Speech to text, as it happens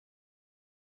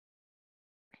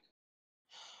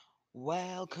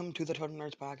Welcome to the Total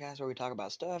Nerds Podcast, where we talk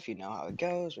about stuff. You know how it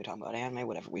goes. We talk about anime,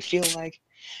 whatever we feel like.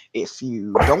 If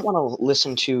you don't want to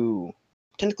listen to,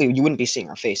 technically, you wouldn't be seeing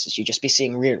our faces. You'd just be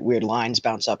seeing weird lines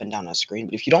bounce up and down on a screen.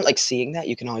 But if you don't like seeing that,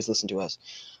 you can always listen to us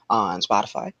on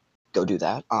Spotify. Go do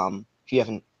that. If you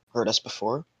haven't heard us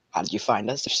before, how did you find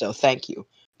us? If so, thank you.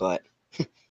 But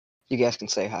you guys can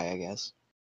say hi, I guess.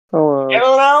 Hello.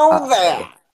 Hello there.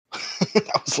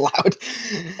 That was loud.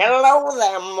 Hello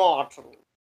there, mortal.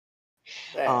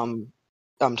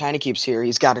 There. Tiny Keeps here.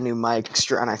 He's got a new mic,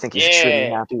 and I think he's extremely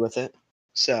happy with it.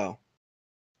 So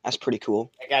that's pretty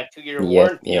cool. I got 2-year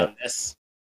warranty on this.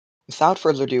 Without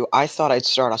further ado, I thought I'd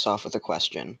start us off with a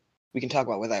question. We can talk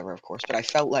about whatever, of course, but I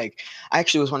felt like I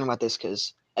actually was wondering about this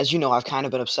because, as you know, I've kind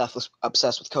of been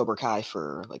obsessed with Cobra Kai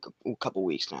for like a couple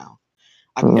weeks now.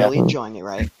 I've been really enjoying it,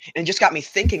 right? And it just got me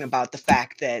thinking about the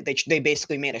fact that they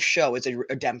basically made a show as a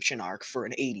redemption arc for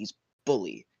an 80s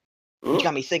bully. Which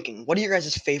got me thinking, what are your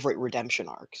guys' favorite redemption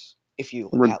arcs? If you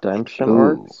redemption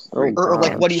arcs? Or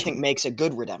like, what do you think makes a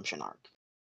good redemption arc?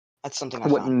 That's something I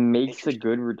What found makes a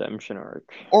good redemption arc?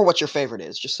 Or what your favorite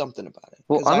is, just something about it.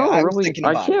 Well, I don't really.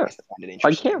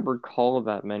 I can't recall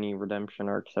that many redemption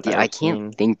arcs that I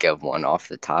can't think of one off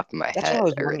the top of my head. That's what I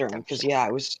was wondering, because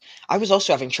I was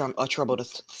also having trouble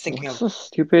thinking of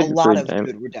a lot of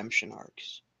good redemption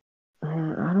arcs. I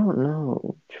don't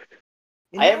know.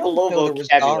 I have a low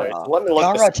vocabulary.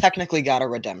 Gaara technically got a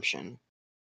redemption.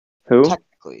 Who?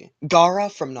 Technically.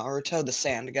 Gaara from Naruto, the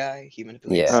sand guy. He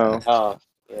manipulates. Yeah.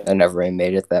 I never really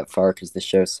made it that far because the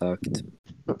show sucked.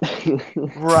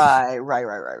 Right.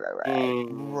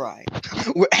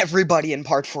 Everybody in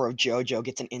part 4 of JoJo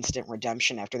gets an instant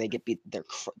redemption after they get the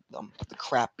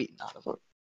crap beaten out of them.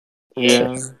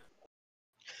 Yeah.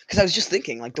 Because I was just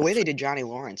thinking, like, the way they did Johnny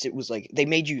Lawrence, it was like, they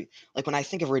made you, like, when I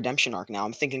think of redemption arc now,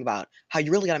 I'm thinking about how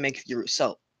you really got to make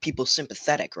people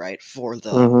sympathetic, right, for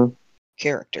the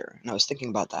character. And I was thinking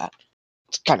about that.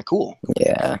 It's kind of cool.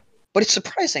 Yeah. But it's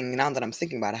surprising, now that I'm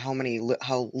thinking about it,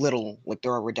 how little, like,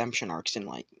 there are redemption arcs in,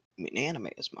 like, anime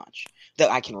as much.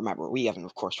 That I can remember. We haven't,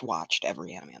 of course, watched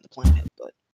every anime on the planet,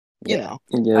 but, you know.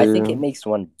 Yeah. I think it makes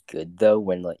one good, though,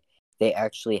 when, like, they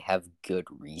actually have good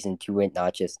reason to it,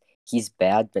 not just, he's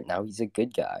bad, but now he's a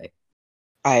good guy.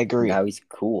 I agree. Now he's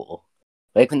cool.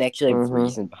 Like, when they actually have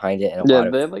reason behind it and a lot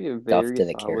of they have, like, a stuff very to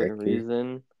the solid character.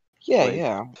 reason. Yeah, like,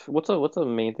 yeah. What's the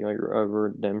main thing, like, a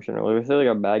redemption? Like, say, like,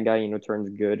 a bad guy, turns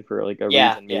good for, like, a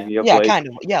reason, maybe. Yeah, like, kind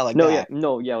of. Yeah, like that.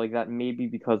 Like that. Maybe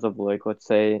because of, like, let's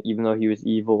say, even though he was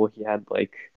evil, he had,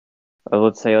 like,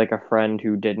 let's say, like, a friend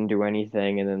who didn't do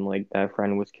anything, and then, like, that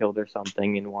friend was killed or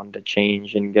something, and wanted to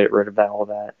change and get rid of all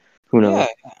that. Who knows?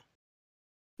 Yeah.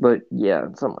 But, yeah,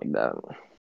 something like that.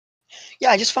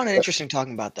 Yeah, I just found it interesting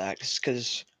talking about that,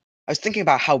 because I was thinking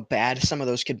about how bad some of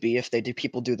those could be if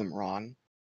people do them wrong.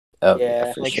 Oh,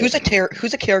 yeah, like, sure.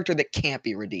 who's a character that can't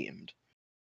be redeemed?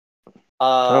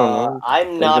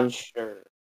 I'm not sure.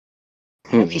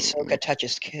 Hisoka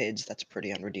touches kids. That's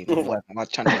pretty unredeemable. I haven't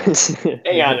watched Hunter Hunter.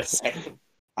 Hang on a second.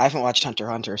 I haven't watched Hunter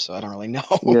Hunter, so I don't really know.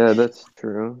 Yeah, that's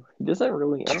true. He doesn't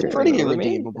really. It's pretty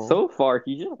irredeemable. So far,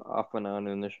 he's just off and on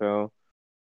in the show.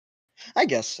 I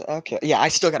guess. Okay. Yeah, I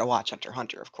still gotta watch Hunter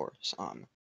Hunter, of course.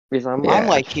 Because I'm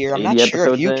like here. I'm not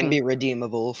sure if you can be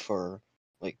redeemable for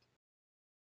like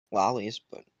lollies,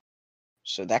 but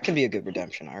so that could be a good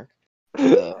redemption arc.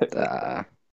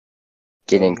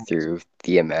 Getting through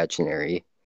the imaginary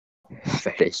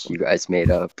fetish you guys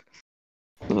made up.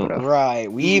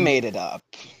 Right, we made it up.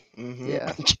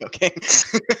 Yeah. I'm joking.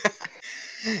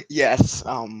 Yes.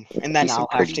 And then I'll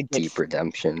have to get deep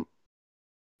redemption.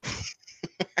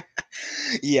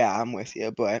 Yeah, I'm with you,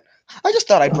 but I just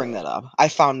thought I'd bring that up. I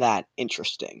found that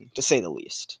interesting, to say the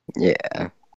least. Yeah.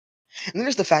 And then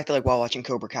there's the fact that, like, while watching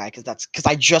Cobra Kai, because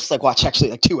I just like watched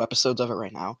actually like 2 episodes of it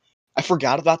right now. I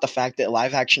forgot about the fact that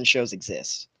live action shows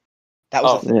exist. That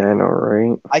was a thing. Yeah, I know,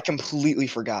 right? I completely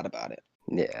forgot about it.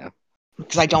 Yeah.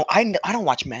 Because I don't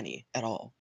watch many at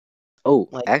all. Oh,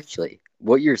 like, actually,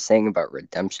 what you're saying about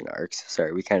redemption arcs,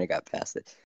 sorry, we kind of got past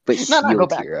it. But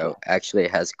Shield Hero actually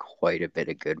has quite a bit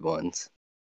of good ones.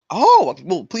 Oh,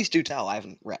 well, please do tell. I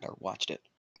haven't read or watched it.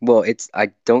 Well,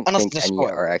 I don't think any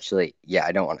are actually. Yeah,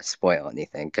 I don't want to spoil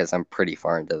anything because I'm pretty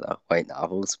far into the white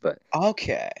novels. But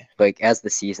okay, like as the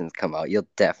seasons come out, you'll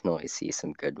definitely see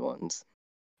some good ones.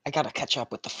 I gotta catch up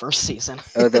with the first season.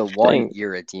 Oh, the one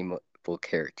irredeemable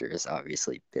character is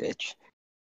obviously Bitch.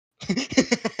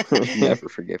 Never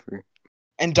forgive her.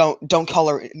 And don't call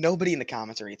her. Nobody in the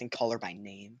comments or anything call her by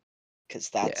name, because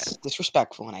that's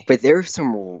disrespectful. And But there are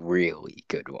some really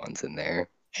good ones in there.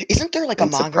 Isn't there like a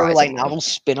manga or like novel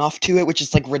spin-off to it, which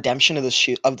is like Redemption of the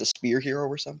Spear Hero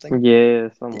or something? Yeah,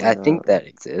 something I think that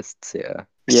exists. Yeah.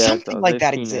 Something like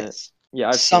that exists. Yeah,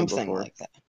 I've something seen it before. like that.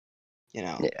 You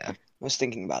know. Yeah. I was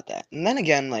thinking about that, and then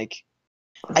again, like,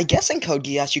 I guess in Code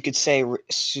Geass you could say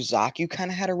Suzaku kind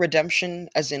of had a redemption,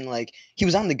 as in like he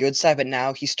was on the good side, but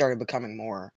now he started becoming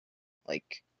more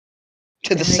like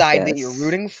to the side that you're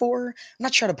rooting for. I'm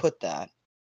not sure how to put that.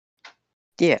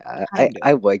 Yeah,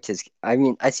 I liked his. I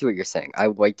mean, I see what you're saying. I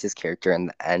liked his character in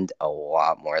the end a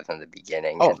lot more than the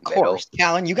beginning. Oh, of course,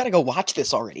 Callan, you got to go watch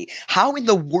this already. How in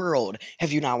the world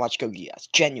have you not watched Code Geass?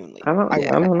 Genuinely, I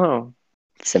don't know.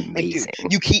 It's amazing. Like,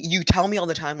 dude, you tell me all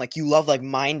the time like you love like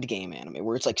mind game anime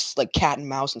where it's like cat and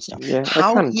mouse and stuff. Yeah,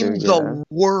 how in the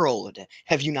world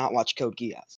have you not watched Code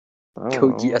Geass?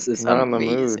 Code Geass is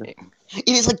amazing. It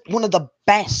is like one of the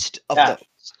best of those.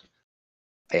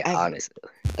 Yeah, honestly.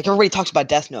 Like everybody talks about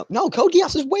Death Note. No, Code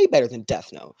Geass is way better than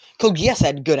Death Note. Code Geass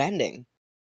had good ending.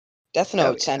 Death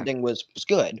Note's ending was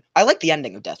good. I like the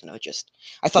ending of Death Note. Just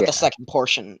I thought the second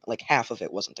portion, like half of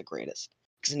it, wasn't the greatest.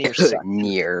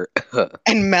 Nier.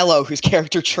 And Mello, whose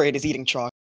character trait is eating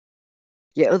chocolate.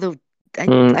 Yeah, although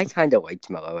I kind of liked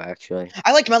Mello actually.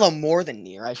 I liked Mello more than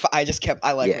Nier. I just kept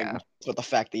with the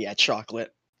fact that he had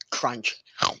chocolate crunch,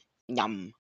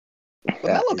 yum. But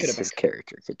Mello could have been his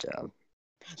character. Good job.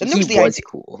 He was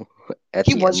cool.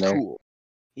 He was cool.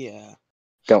 Yeah.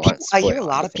 I hear a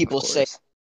lot of people say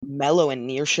Mello and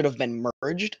Nier should have been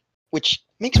merged, which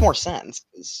makes more sense.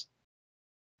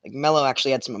 Like Mello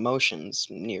actually had some emotions,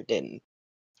 Nier didn't.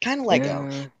 Kind of like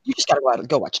you just gotta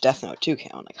go watch Death Note too,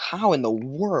 Count. Like how in the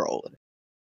world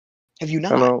have you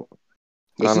not?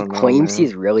 He claims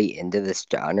he's really into this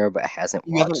genre, but hasn't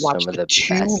watched some of the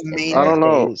best. I don't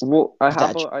know. Well,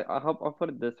 I'll put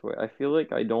it this way. I feel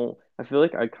like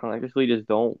I consciously just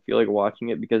don't feel like watching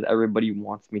it because everybody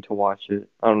wants me to watch it.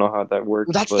 I don't know how that works.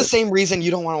 Well, that's the same reason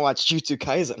you don't want to watch Jujutsu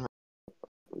Kaisen. Right?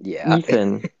 Yeah.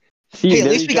 Ethan. See, hey, at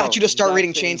least we got you to start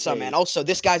reading Chainsaw Man. Also,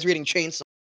 this guy's reading Chainsaw.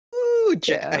 Ooh,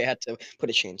 I had to put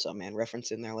a Chainsaw Man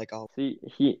reference in there, like all. See,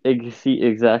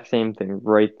 exact same thing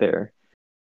right there.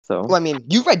 So. Well, I mean,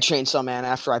 you read Chainsaw Man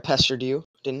after I pestered you,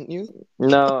 didn't you?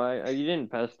 No, you didn't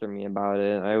pester me about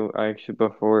it. I actually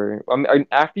before. I mean,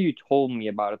 after you told me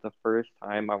about it the first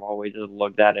time, I've always just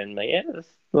looked at it and like, yeah, this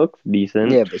looks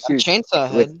decent. Yeah, but here's Chainsaw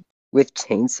Head. With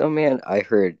Chainsaw Man, I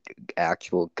heard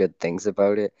actual good things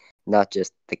about it. Not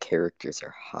just the characters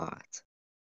are hot.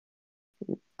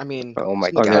 I mean, oh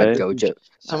my god, Gojo!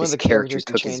 Some of the characters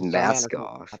took his mask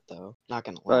off. Though, not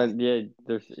gonna lie. Yeah,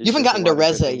 you haven't gotten to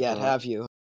Reza yet, have you?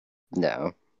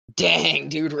 No. Dang,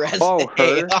 dude, Reza. Oh,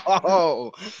 her?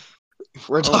 Oh. If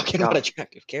we're talking about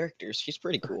attractive characters, she's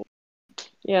pretty cool.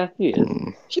 Yeah, she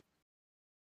is.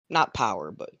 Not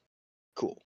power, but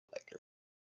cool. Like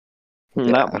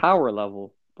her. Not power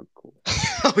level, but cool.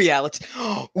 Oh yeah,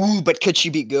 Ooh, but could she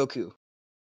beat Goku?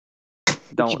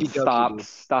 Don't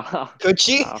stop. Could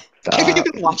she? Stop. I haven't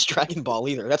even watched Dragon Ball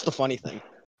either. That's the funny thing.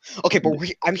 Okay, but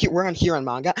we're on here on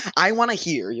manga. I want to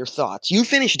hear your thoughts. You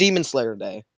finished Demon Slayer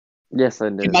today. Yes, I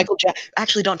did.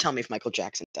 Actually, don't tell me if Michael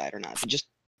Jackson died or not.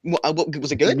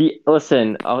 Was it good?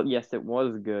 Listen, yes, it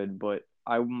was good, but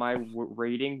my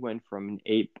rating went from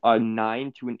a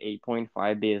 9 to an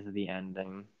 8.5 because of the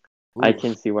ending. Oof. I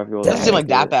can see why people. It doesn't seem like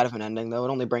that bad of an ending, though. It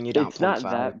only bring you down. It's not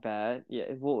that bad. Yeah.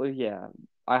 Well, yeah.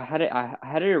 I had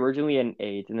it originally an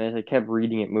 8, and then as I kept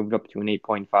reading it, moved up to an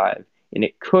 8.5, and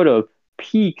it could have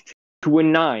peaked to a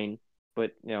 9,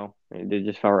 but it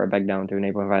just fell right back down to an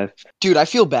 8.5. Dude, I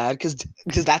feel bad because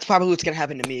that's probably what's gonna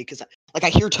happen to me. Because like I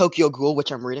hear Tokyo Ghoul,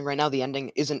 which I'm reading right now, the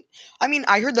ending isn't. I mean,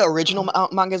 I heard the original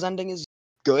manga's ending is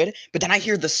good, but then I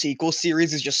hear the sequel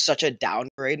series is just such a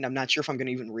downgrade, and I'm not sure if I'm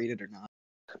gonna even read it or not.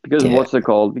 Because what's it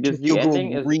called? Because the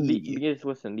ending is because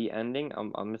listen, the ending.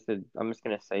 I'm just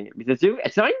gonna say it because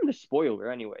it's not even a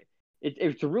spoiler anyway.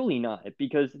 It's really not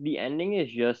because the ending is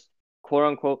just quote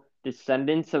unquote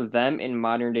descendants of them in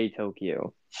modern day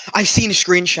Tokyo. I've seen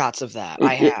screenshots of that.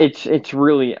 It's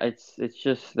really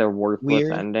just their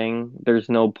worthless ending. There's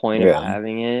no point of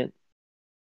having it.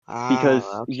 Because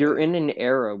you're in an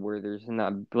era where there's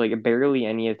not barely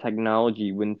any of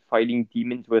technology when fighting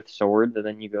demons with swords, and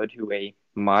then you go to a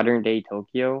modern day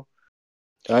Tokyo.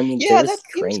 I mean, that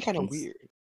seems kind of weird.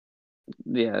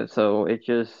 Yeah, so it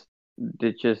just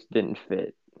didn't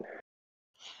fit.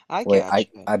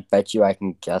 I bet you I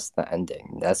can guess the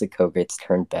ending. Nezuko gets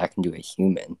turned back into a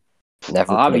human.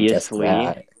 Never obviously.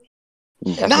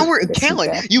 Now we're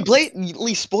Callan. You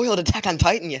blatantly spoiled Attack on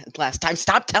Titan last time.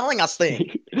 Stop telling us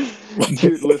things.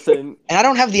 Dude, listen. And I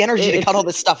don't have the energy to cut all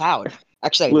this stuff out.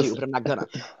 Actually, I do, but I'm not gonna.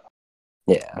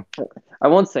 Yeah. I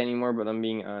won't say anymore, but I'm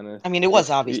being honest. I mean, it was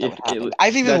obvious that would happen.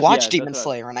 I've even watched Demon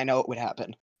Slayer, and I know it would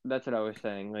happen. That's what I was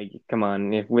saying. Like, come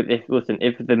on. If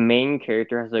the main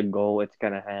character has a goal, it's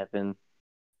gonna happen.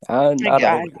 Not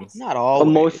always. Not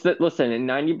always. But listen,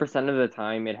 90% of the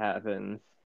time it happens.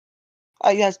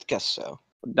 I guess so.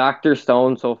 Dr.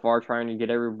 Stone so far trying to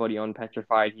get everybody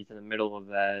unpetrified. He's in the middle of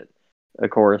that, of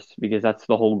course, because that's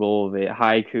the whole goal of it.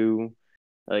 Haiku,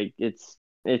 like it's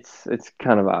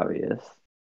kind of obvious.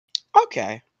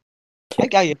 Okay, I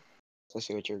got you. Let's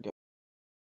see what you're doing.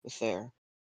 What's there?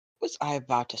 I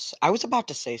was about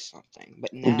to say something,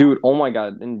 but now... Dude, oh my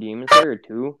god, in Demon Slayer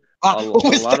 2, a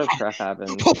lot of crap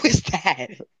happened. What was that?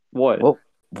 What?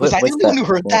 Was I the only one who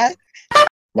heard that?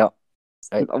 No.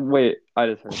 Wait, I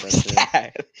just heard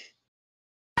that.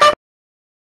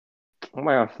 Oh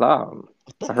my god, stop.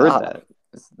 I heard that.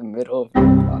 It's the middle of the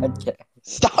podcast.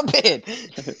 Stop it!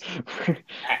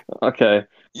 Okay.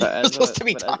 You're supposed to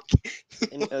be talking.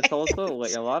 It's also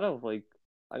like a lot of like,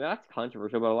 I mean, that's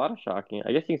controversial, but a lot of shocking.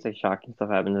 I guess you can say shocking stuff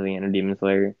happens in the end of Demon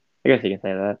Slayer. I guess you can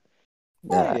say that.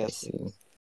 Yeah, I see.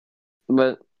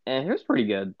 But it was pretty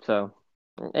good. So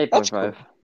 8.5.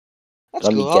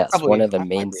 Let me guess. One of the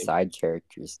main side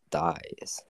characters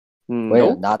dies. Nope.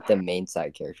 Wait, not the main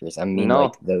side characters. I mean,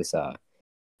 like those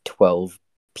 12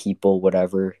 people,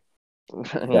 whatever.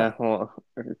 Yeah.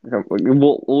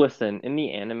 Well, listen. In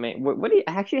the anime, what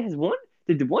actually has one?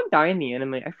 Did one die in the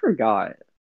anime? I forgot.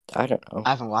 I don't know.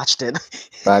 I haven't watched it.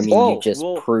 But I mean, you just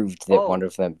proved that one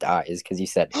of them dies because you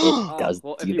said it does.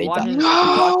 Well, they die?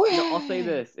 I'll say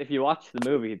this: if you watch the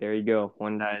movie, there you go.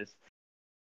 One dies.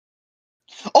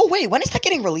 Oh wait, when is that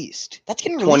getting released? That's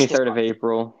getting released 23rd of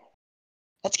April.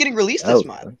 That's getting released this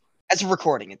month. As of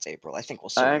recording, it's April. I think we'll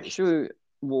see. Actually,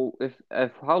 well, if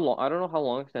how long? I don't know how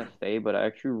long it's gonna stay, but I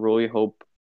actually really hope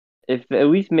if they at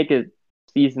least make it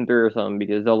season 3 or something,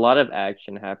 because a lot of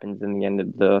action happens in the end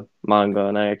of the manga,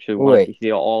 and I actually want to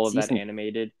see all of that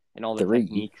animated and all the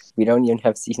techniques. We don't even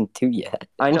have season 2 yet.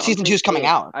 I know season 2 is coming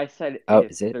out. I said,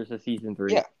 is it? There's a season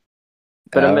 3. Yeah,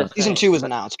 but season 2 was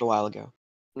announced a while ago.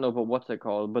 No, but what's it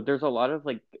called? But there's a lot of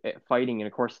like fighting and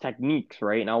of course techniques,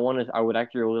 right? And I would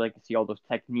actually really like to see all those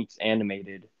techniques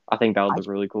animated. I think that would look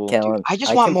really cool. Dude, I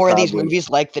just want more of these movies,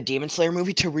 like the Demon Slayer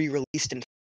movie, to re-released. And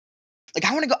like,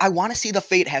 I want to see the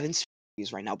Fate Heavens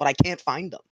movies right now, but I can't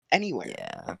find them anywhere.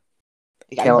 Yeah.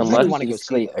 Like, I really want to go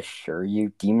see them. Assure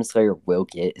you, Demon Slayer will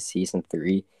get season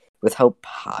 3. With how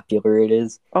popular it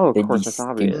is, of course, it's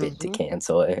obvious. They'd be stupid to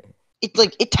cancel it.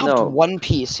 It topped One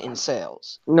Piece in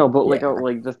sales. No, but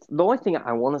the only thing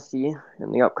I want to see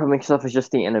in the upcoming stuff is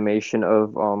just the animation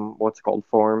of what's called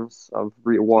forms of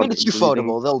water. I mean, it's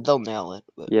ufotable. They'll nail it.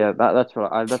 But... Yeah, that's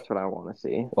what I want to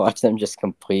see. Watch them just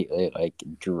completely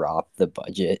drop the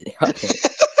budget.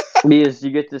 Because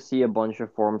you get to see a bunch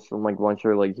of forms from a bunch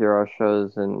of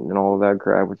Hirashas and all of that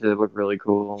crap, which look really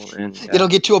cool. And it'll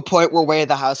get to a point where Way of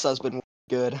the House Husband was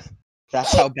good.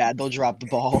 That's how bad they'll drop the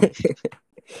ball.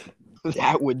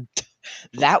 That would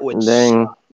dang.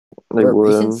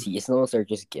 Recent seasonals are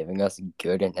just giving us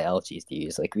good analogies to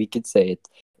use. Like, we could say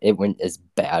it went as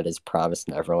bad as Promised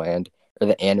Neverland, or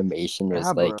the animation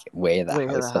was Way of the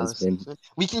House Husband.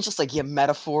 We can just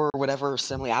metaphor or whatever, or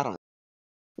simile. I don't know.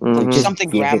 Mm-hmm. Something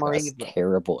grammar-y.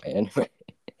 Terrible anime.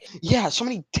 Yeah, so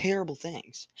many terrible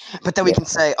things. But then we can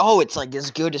say, oh, it's as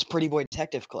good as Pretty Boy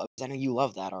Detective Club. I know you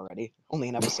love that already. Only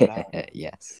an episode out.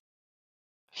 Yes.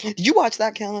 Did you watch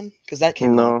that, Kellen? Because that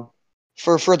came out.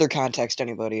 For further context,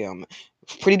 anybody,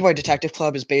 Pretty Boy Detective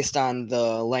Club is based on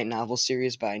the light novel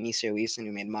series by Nisio Isin,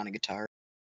 who made Monogatari.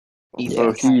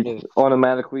 So he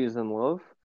automatically is in love?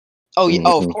 Oh, yeah,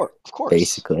 of course.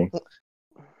 Basically.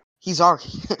 He's already...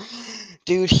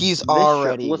 Dude, he's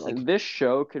already... Listen, this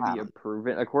show could be a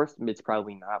proven... Of course, it's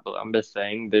probably not, but I'm just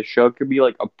saying, this show could be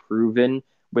a proven...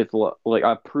 with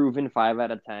a proven 5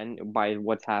 out of 10 by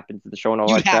what's happened to the show and all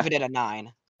that. You'd have it at a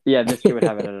 9. Yeah, this kid would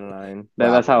have it at a 9.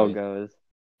 That's how it goes.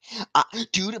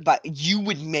 Dude, but you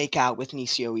would make out with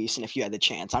Nisio Isin if you had the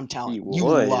chance. I'm telling you. You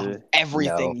would. love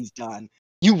everything he's done.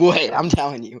 You would, I'm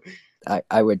telling you.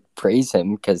 I would praise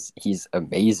him because he's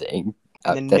amazing.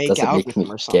 That doesn't make me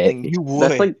gay. You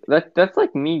would. That's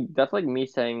like me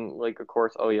saying, of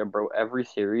course, oh yeah, bro, every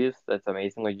series that's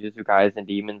amazing, like Jujutsu Kaisen,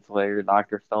 Demon Slayer,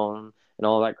 Dr. Stone, and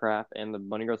all that crap, and the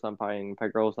Bunny Girl Senpai and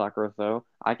Pet Girl Sakura, so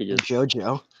I could just...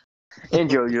 JoJo. And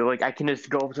JoJo, I can just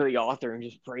go up to the author and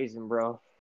just praise him, bro.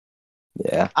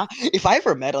 Yeah. If I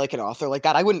ever met an author like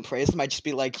that, I wouldn't praise him. I'd just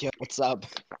be like, yo, what's up?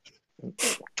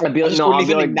 I'd be like, I wouldn't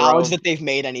even acknowledge that they've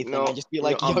made anything. I'd just be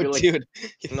like, yo, dude.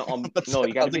 You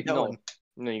gotta be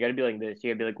you gotta be like this. You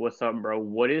gotta be like, what's up, bro?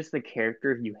 What is the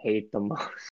character you hate the most?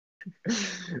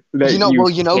 That You know who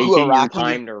taking your Araki?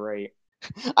 time to write.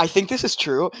 I think this is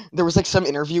true. There was like some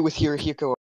interview with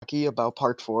Hirohiko Araki about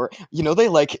Part 4. You know they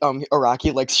like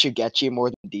Araki likes Shigechi more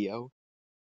than Dio.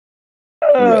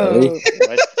 Really?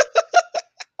 What?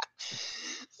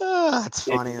 That's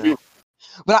funny though.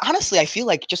 But honestly, I feel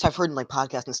like just I've heard in like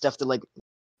podcasts and stuff that like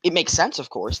it makes sense, of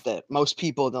course, that most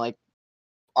people that like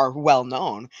are well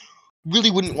known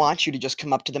really wouldn't want you to just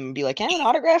come up to them and be like, "Hey, an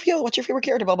autograph, yo, what's your favorite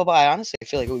character?" Blah blah blah. I honestly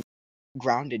feel like it would be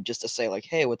grounded just to say like,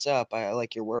 "Hey, what's up? I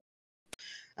like your work,"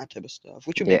 that type of stuff,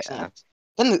 which would make sense.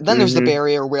 Then there's the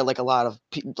barrier where like a lot of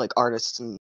like artists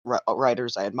and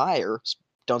writers I admire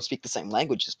don't speak the same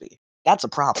language as me. That's a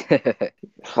problem.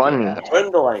 Funny. Yeah.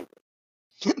 Learn the language.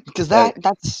 Because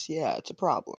that's it's a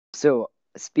problem. So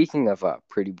speaking of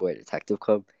Pretty Boy Detective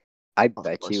Club, I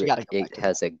bet course, you we gotta go it back to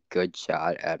has a good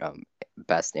shot at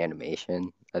best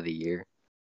animation of the year.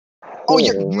 Oh,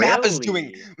 yeah, really?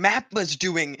 Mappa's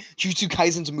doing Jujutsu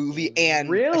Kaisen's movie and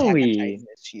Attack on Really? Titan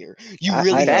this year. You I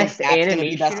really know. think Best that's gonna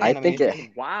be best animation? I think animation?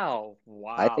 it. Wow.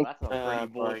 I think- That's a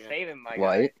pretty bold boy. statement, my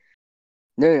What? guy.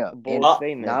 No, Bold Well,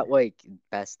 statement. not like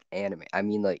best anime. I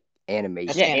mean like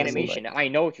animation. Yeah, Best animation. I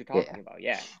know what you're talking about.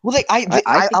 Yeah. Well, like I think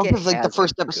I'll it give like the has a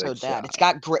first good episode that it's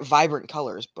shot. got vibrant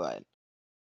colors, but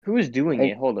Who is doing And-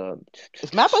 it? Hold up.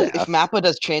 if Shaft. Mappa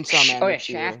does Chainsaw Man Oh yeah, this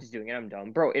year, Shaft is doing it. I'm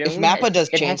dumb, bro. if Mappa does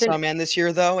it Chainsaw hasn't. Man this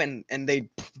year though, and they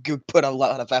put a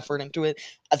lot of effort into it,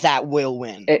 that will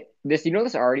win. This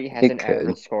already has It an could.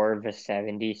 average score of a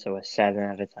 70, so a 7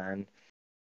 out of 10.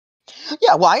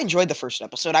 Yeah, well, I enjoyed the first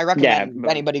episode. I recommend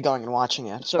but- anybody going and watching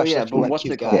it, So, especially yeah, if you but like what's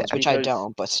cute it called? guys, which I Because-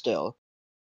 don't, but still.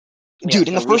 Yeah, Dude,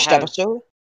 in the so we first have- episode,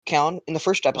 Callan, in the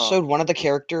first episode, one of the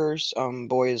characters,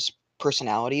 boys'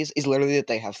 personalities is literally that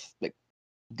they have like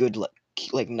good,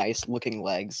 like nice looking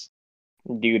legs.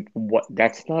 Dude, what?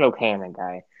 That's not okay, my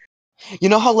guy. You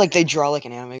know how like they draw like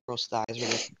an anime girl's thighs?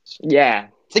 Ridiculous? Yeah.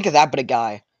 Think of that, but a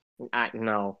guy.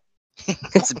 No.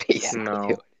 It's basically.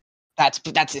 No.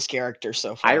 That's his character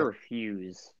so far. I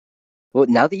refuse. Well,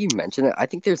 now that you mention it, I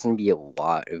think there's gonna be a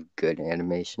lot of good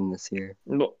animation this year.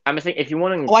 Look, I'm saying if you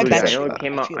want to Oh, I include it, bet I know you. it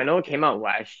came I out. feel I know like it came out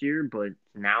last year, but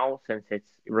now since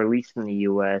it's released in the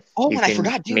U.S., Oh, you and I can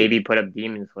forgot, dude. maybe put up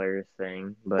Demon Slayer's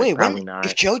thing, but Wait, probably when not.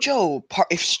 if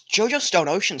JoJo Stone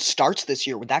Ocean starts this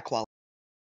year, would that qualify?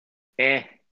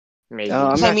 Maybe. I'm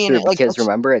Because, I not mean, sure like, because let's-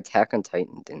 remember Attack on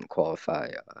Titan didn't qualify.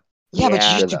 Yeah, but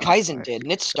Yeah. Jujutsu that Kaisen last did,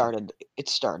 and it started.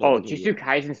 Oh, in the Jujutsu year.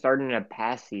 Kaisen started in a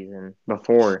past season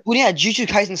before. Well, yeah, Jujutsu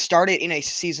Kaisen started in a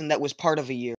season that was part of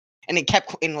a year, and it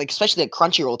kept in like especially at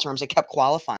Crunchyroll terms, it kept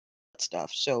qualifying that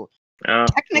stuff. So Well,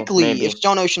 technically, maybe. if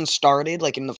Stone Ocean stared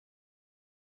like in the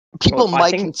people Well, I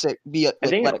might think- consider be I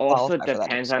think let it it also qualify for that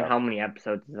depends on stuff. how many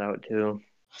episodes is out too.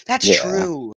 That's Yeah.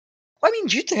 true. Well, I mean,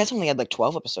 Jujutsu has only had like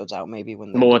 12 episodes out, maybe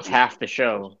when. Well, it's half the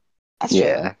show. That's Yeah.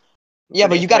 fair. Yeah,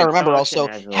 but it's you got to like remember Stone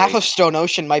also, Ocean has, half like- of Stone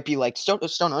Ocean might be like Stone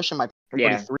Ocean might be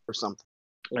Yeah. 33 or something.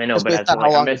 I know, Just but based that's on how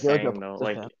like, long I'm the just JoJo saying though,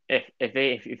 episodes like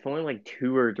if only like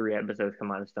 2 or 3 episodes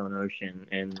come out of Stone Ocean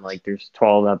and like there's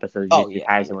 12 episodes of Oh, Jujutsu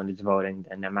yeah, Kaisen when it's voting,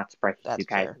 then I'm not surprised That's Jujutsu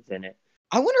fair. Kaisen's in it.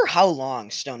 I wonder how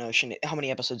long Stone Ocean, how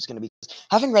many episodes it's going to be.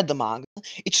 Having read the manga,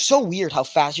 it's so weird how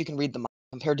fast you can read the manga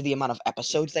compared to the amount of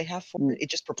episodes they have for it. It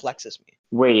just perplexes me.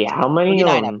 Wait, how many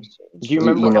 39 episodes. do you You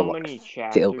remember know how what? many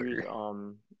Filler. chapters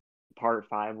part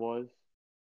 5 was?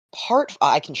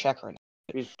 I can check right now.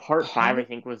 Because part 5 I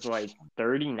think was like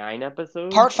 39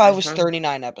 episodes. Part 5 I was think.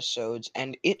 39 episodes,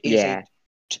 and it is Yeah. a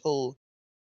total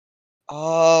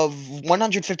of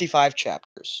 155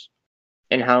 chapters.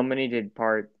 And how many did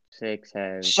part 6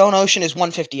 have? Stone Ocean is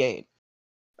 158.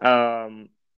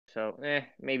 So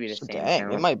maybe the So same dang,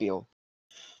 count. it might be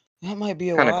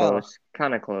a Kind of while. close.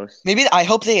 Kind of close. Maybe I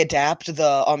hope they adapt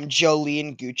the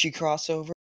Jolene Gucci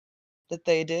crossover that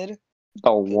they did.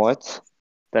 The what?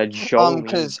 The Jolene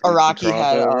Because Gucci Araki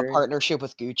had a crossover? partnership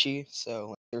with Gucci, so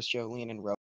like, there's Jolene and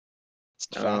Rohan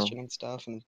Oh. fashion and stuff,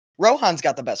 and Rohan's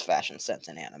got the best fashion sense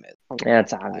in anime. Yeah,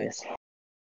 it's obvious.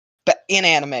 But in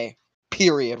anime,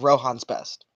 period, Rohan's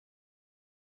best.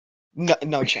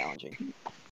 No challenging.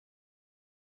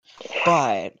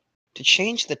 But to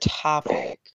change the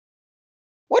topic,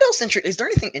 what else is there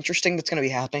anything interesting that's going to be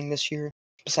happening this year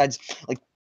besides like?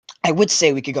 I would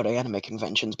say we could go to anime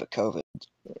conventions, but COVID.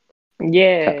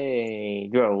 Yay!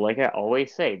 Bro, like I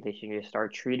always say, they should just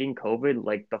start treating COVID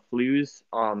like the flu's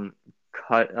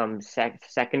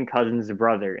second cousin's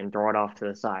brother and throw it off to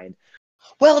the side.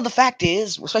 Well, the fact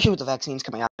is, especially with the vaccines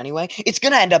coming out anyway, it's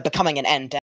going to end up becoming an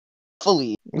endemic.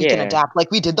 Fully, we can Yeah. adapt like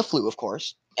we did the flu, of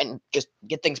course, and just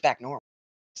get things back normal.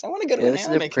 So I want to go to Yeah, an this is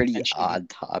anime a pretty convention. odd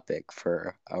topic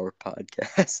for our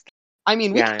podcast. I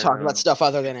mean, we Yeah, can I talk know. about stuff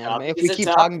other than anime. If we Is it keep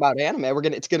tough? talking about anime,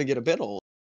 it's gonna get a bit old.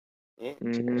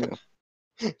 Mhm.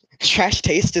 Trash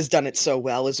Taste has done it so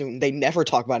well is when they never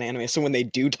talk about anime, so when they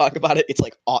do talk about it, it's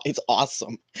like it's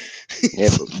awesome. Yeah,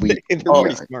 but they're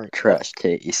pretty smart. Trash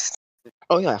Taste.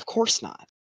 Oh yeah, of course not.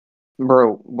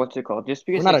 Bro, what's it called? Just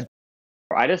We're because not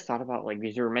I just thought about like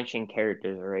because you were mentioning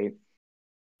characters, right?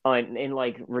 In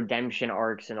like redemption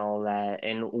arcs and all that,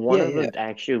 and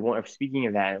speaking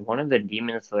of that, one of the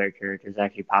Demon Slayer characters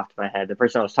actually popped in my head. The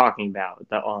person I was talking about,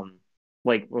 the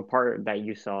like the part that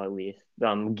you saw at least,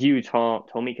 Gyu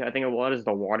Tomika, I think it was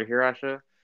the Water Hirasha.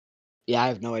 Yeah, I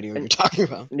have no idea what you're talking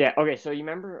about. Yeah, okay, so you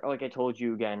remember, like I told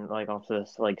you again, like off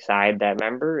this like side, that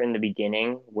remember in the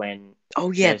beginning when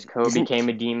Nezuko became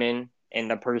a demon and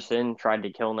the person tried to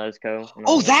kill Nezuko? And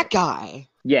all Oh, that guy.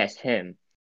 Yes, him.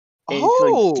 And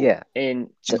Oh, Yeah.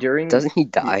 and during Doesn't he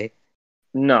die?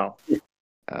 No.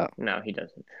 Oh. No, he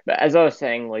doesn't. But as I was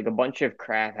saying, like a bunch of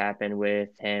crap happened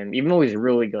with him. Even though he's a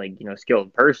really like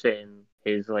skilled person,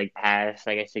 his like past,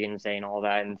 I guess you can say, and all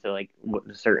that, into like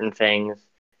certain things.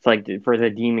 It's like for the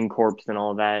Demon Corps and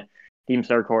all that, Demon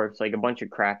Star Corps, like a bunch of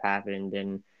crap happened,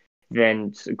 and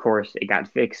then of course it got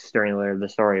fixed during later of the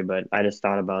story. But I just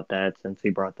thought about that since we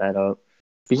brought that up.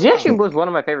 Because he actually was one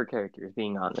of my favorite characters,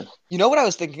 being honest. you know what I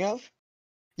was thinking of?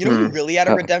 You know who really had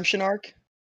a redemption arc?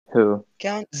 Who?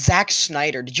 Count Zack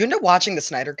Snyder. Did you end up watching the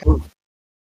Snyder Cut?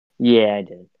 Yeah, I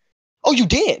did. Oh, you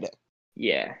did.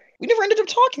 Yeah. We never ended up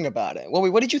talking about it. Well,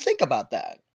 what did you think about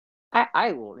that?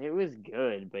 It was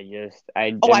good, but just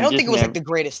I don't think it was like the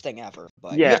greatest thing ever.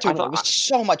 But yeah, you have to admit, it was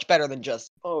so much better than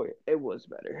just. Oh, it was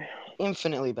better.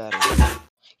 Infinitely better.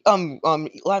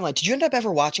 Limelight, did you end up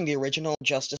ever watching the original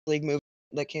Justice League movie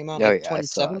that came out in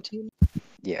 2017?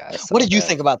 Yeah, I saw What did you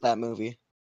think about that movie?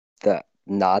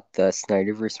 Not the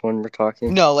Snyderverse one we're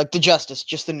talking? No, like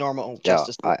just the normal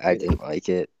Justice League. I didn't like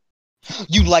it.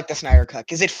 You like the Snyder Cut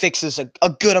because it fixes a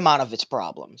good amount of its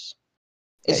problems.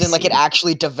 As in, like, it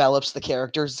actually develops the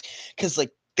characters. Because, like,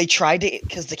 they tried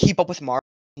to keep up with Marvel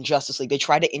and Justice League, they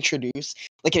tried to introduce,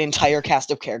 like, an entire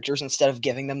cast of characters instead of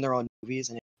giving them their own movies,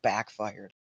 and it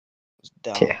backfired. It was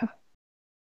dumb. Yeah.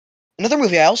 Another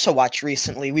movie I also watched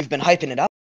recently, we've been hyping it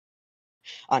up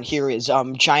on here, is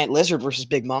Giant Lizard versus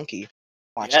Big Monkey.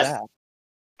 Watch that.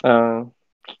 And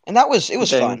it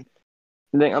was fun.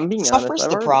 I'm being honest. Suffers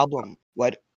the problem.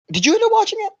 What? Did you end up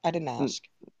watching it? I didn't ask.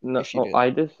 No,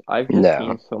 I've just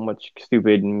seen so much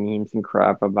stupid memes and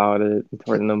crap about it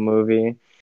in the movie,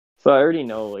 so I already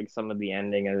know like some of the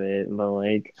ending of it. But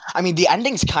like, I mean, the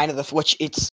ending's kind of which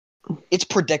it's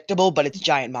predictable, but it's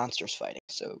giant monsters fighting.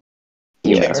 So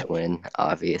humans win,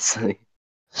 obviously.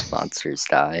 Monsters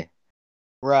die.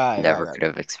 Right. Never could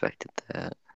have expected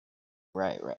that.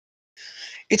 Right.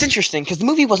 It's interesting because the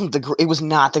movie it was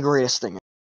not the greatest thing. It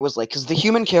was like, because the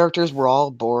human characters were all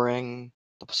boring.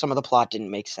 Some of the plot didn't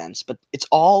make sense, but it's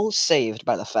all saved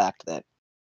by the fact that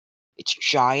it's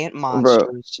giant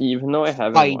monsters. Bro, even though I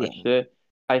haven't watched it,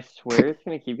 I swear it's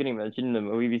gonna keep getting mentioned in the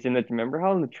movie. Because remember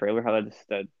how in the trailer how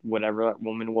that whatever that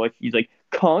woman was, he's like,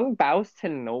 Kong bows to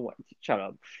no one. Shut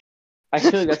up. I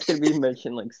feel like that's gonna be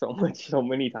mentioned like so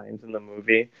many times in the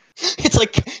movie. It's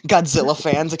like Godzilla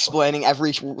fans explaining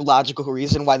every logical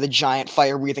reason why the giant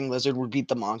fire-breathing lizard would beat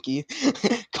the monkey.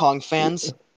 Kong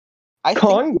fans,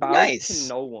 Kong bows to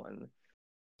no one.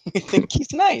 I think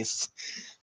he's nice.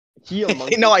 I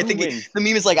think wins? The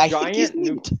meme is like, I think he's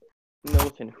neat.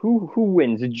 Milton, who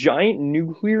wins? A giant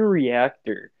nuclear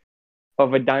reactor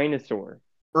of a dinosaur,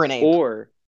 or an ape, or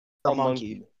a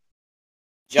monkey?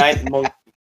 Giant monkey.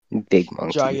 Big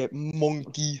monkey. Giant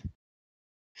monkey.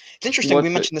 It's interesting. We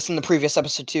mentioned this in the previous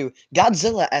episode too.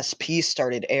 Godzilla SP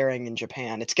started airing in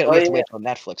Japan. It's gonna we have to wait till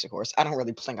Netflix, of course. I don't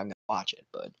really think I'm gonna watch it,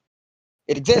 but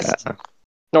it exists. Yeah.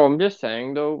 No, I'm just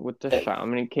saying though, with the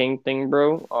Shaman King thing,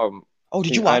 bro. Oh,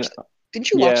 did you watch?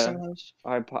 Didn't you watch some of those?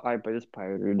 I just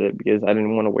pirated it because I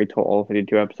didn't want to wait till all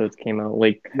 52 episodes came out,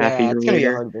 like half a year it's gonna be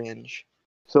a hard binge.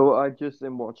 So I just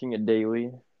am watching it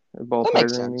daily. That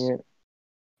makes sense.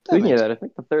 Speaking of that, I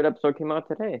think the 3rd episode came out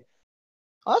today.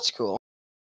 Oh, that's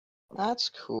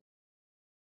cool.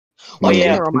 Well,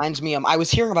 yeah, it reminds me. I was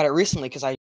hearing about it recently because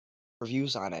I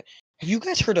reviews on it. Have you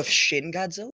guys heard of Shin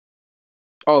Godzilla?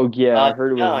 Oh yeah, I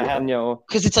heard it was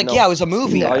because it's like it was a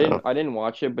movie. No. I didn't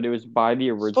watch it, but it was by the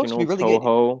original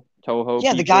Toho.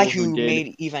 Yeah, the guy who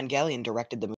made Evangelion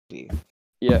directed the movie.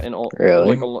 Yeah, and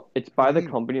it's by the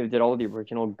company that did all the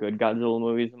original good Godzilla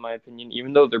movies, in my opinion.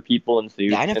 Even though they're people in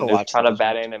suits and there's kind of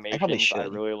bad animations, I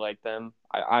really like them.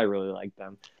 I really like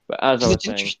them. But as I was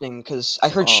saying, interesting because I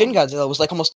heard Shin Godzilla was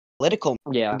like almost political.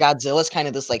 Yeah, Godzilla's kind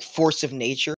of this like force of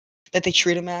nature that they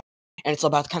treat him as, and it's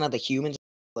about kind of the humans,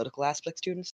 political aspects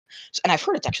to it. And I've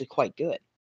heard it's actually quite good.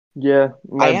 Yeah,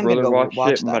 I my am gonna brother go watched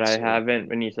watch it, that but I soon.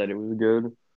 haven't, and he said it was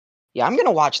good. Yeah, I'm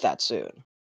gonna watch that soon.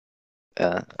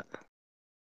 Uh,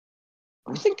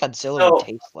 What do you think Godzilla So- would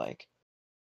taste like?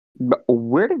 But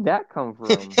where did that come from?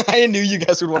 I knew you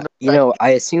guys would wonder. I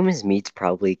assume his meat's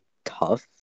probably tough.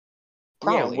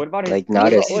 Probably. Yeah, what about Like, his,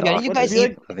 not as Have any of you soft guys as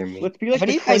eat? other meat. let's be like Have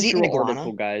the any of you guys eaten Crunchyroll iguana?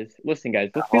 article, guys. Listen,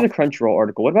 guys, let's be the Crunchyroll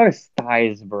article. What about his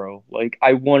thighs, bro? Like,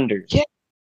 I wonder. Yeah.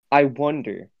 I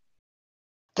wonder.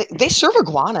 They serve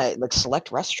iguana at like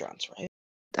select restaurants, right?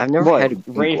 I've never What, had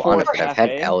Rainforest iguana, but I've had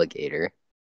Cafe? alligator.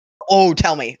 Oh,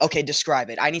 tell me. Okay, describe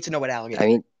it. I need to know what alligator. I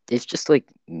mean, it's just like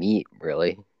meat,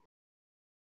 really.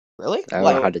 Really? I don't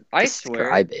Like know how to I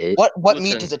describe it. what meat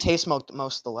Listen. does it taste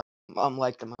most the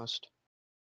like the most?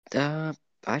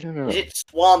 I don't know. Is it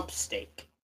swamp steak?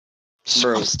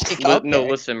 Bro, Steak, no, okay.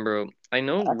 listen, bro. I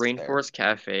know That's fair. Rainforest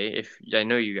Cafe. If I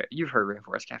know you've heard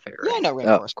Rainforest Cafe, Yeah, I right? know Oh,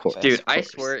 Rainforest of course. Cafe. Dude, I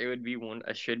course. swear it would be one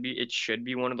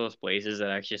of those places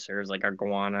that actually serves like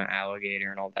iguana,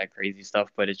 alligator, and all that crazy stuff.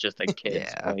 But it's just a kid's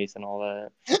Yeah. place and all that.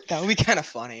 That would be kind of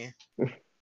funny. Yeah.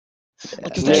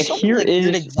 Like, 'cause Yeah, there's so many here like, weird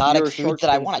is exotic your foods shark that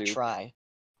I fin want to soup. try.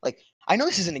 Like, I know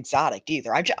this isn't exotic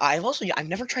either. I've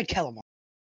never tried calamari.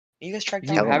 You guys tried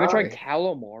You calamari? haven't tried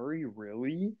calamari,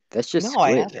 really? That's just No,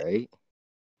 I squid, haven't. right?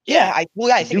 Yeah, I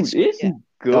think Dude, it's squid. it's Yeah,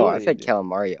 good. Oh, I've had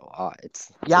calamari a lot.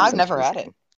 It's I've never had it.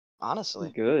 amazing.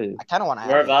 Honestly, Good. I kind of want to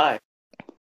Where have have it.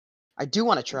 I? I do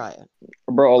want to try it.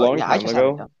 Bro, a But long yeah, I time just haven't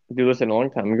ago, done dude, listen, a long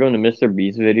time ago in the Mr.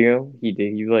 Beast video, he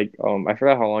like, I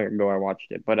forgot how long ago I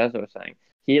watched it, but as I was saying,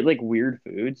 he ate like weird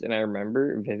foods, and I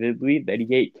remember vividly that he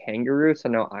ate kangaroo, so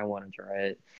now I want to try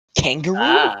it. Kangaroo?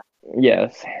 Ah.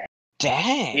 Yes.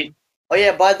 Dang. Oh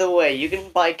yeah, by the way, you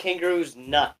can buy kangaroo's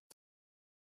nut.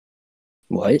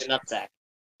 What? The nutsack.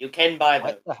 You can buy them.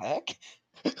 What the heck?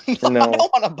 No. I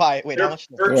don't want to buy it. Wait, how They're much?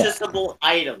 purchasable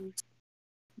items.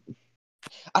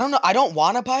 I don't know. I don't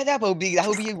want to buy that, but that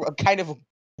would be a kind of a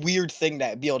weird thing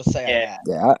to be able to say I Yeah. had.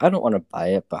 Yeah, I don't want to buy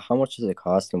it, but how much does it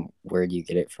cost and where do you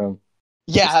get it from?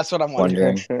 Yeah, Just that's what I'm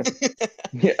wondering.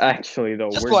 Yeah, actually, though,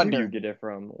 Just where do wonder. you get it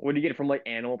from? Where do you get it from, like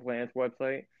Animal Planet's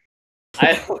website?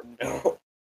 I don't know.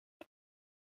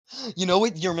 You know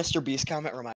what your Mr. Beast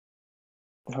comment reminds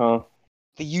me? Huh?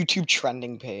 The YouTube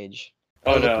trending page.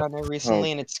 Oh I looked no. on there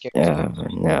recently and it scared me.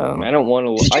 No. I don't want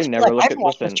to. Is it I just never like, I look at. haven't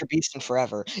watched Listen, Mr. Beast in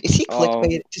forever. Is he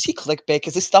clickbait? Does he clickbait?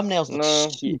 Because his thumbnails look no,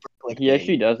 super clickbait. he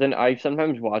actually doesn't. I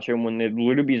sometimes watch him when it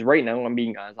literally because right now I'm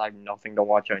being honest, I have nothing to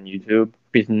watch on YouTube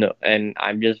and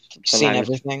I'm just Seen sometimes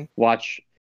everything. watch.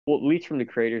 Well, at least from the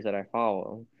creators that I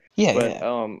follow. Yeah, But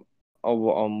yeah.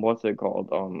 what's it called?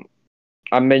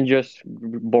 I've been just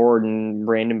bored and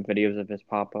random videos of his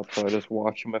pop up, so I just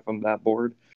watch them if I'm that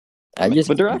bored. I just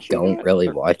But they're actually don't not- really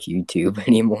watch YouTube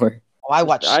anymore. Oh, I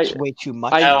watch I- way too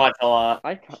much. I watch a lot.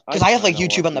 Because I have like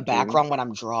kinda YouTube on watch the background when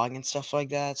I'm drawing and stuff like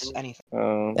that. It's anything.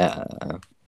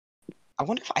 I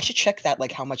wonder if I should check that,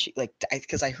 like how much, like,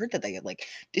 because I heard that they like,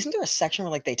 isn't there a section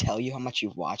where like they tell you how much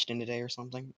you've watched in a day or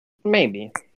something?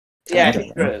 Maybe. Yeah, I I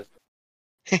think don't there is.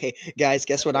 Hey guys,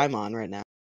 guess what I'm on right now?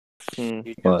 Hmm.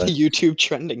 What? The YouTube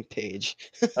trending page.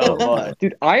 Oh boy.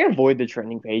 Dude, I avoid the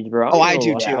trending page, bro. Oh, I don't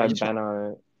do know too. why I I've just- been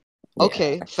on it.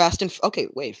 Okay, okay,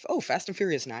 wait. Oh, Fast and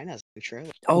Furious 9 has a new trailer.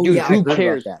 Oh Dude, yeah, who I heard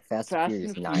cares? about that. Fast and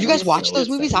Furious 9. You guys is watch so those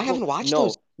movies? I exciting. haven't watched No,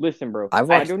 those. listen, bro. I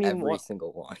watched don't even every want.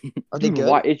 single one. Are they Dude, good?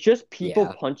 why? It's just people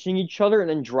Yeah. punching each other and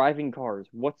then driving cars.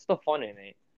 What's the fun in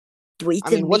it? It's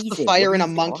I mean, what's the amazing. fire What in are a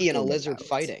you monkey and a talking lizard about?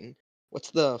 fighting?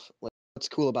 What's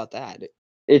cool about that?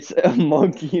 It's a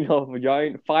monkey and a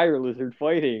giant fire lizard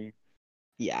fighting.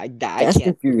 Yeah, I Fast can't.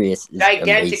 and Furious is Gigantic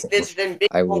amazing. lizard and big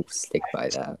I will monkey. stick by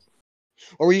that.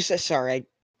 Or were you say sorry?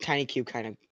 Tiny Cube kind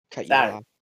of cut you Sorry.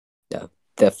 off.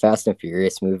 The Fast and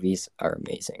Furious movies are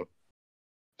amazing.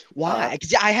 Why?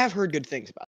 Because I have heard good things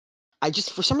about it. I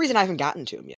just, for some reason, I haven't gotten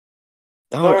to them yet.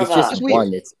 Oh, it's just It's weird.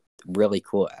 one, it's really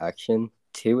cool action.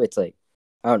 Two, it's like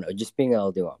I don't know, just being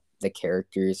able to do the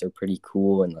characters are pretty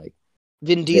cool and like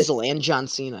Vin Diesel and John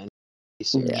Cena.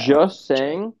 Yeah. Just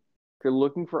saying, if you're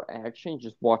looking for action,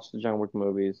 just watch the John Wick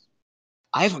movies.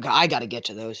 I got to get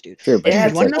to those, dude. sure, but Yeah,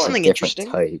 it's wanna like know a something different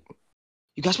interesting? type.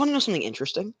 You guys want to know something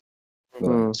interesting?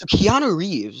 Hmm. So Keanu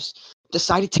Reeves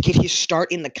decided to get his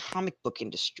start in the comic book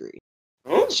industry.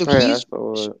 Hmm? So Oh, yeah, I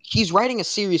saw it. he's writing a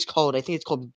series called, I think it's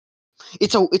called,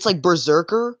 it's like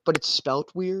Berserker, but it's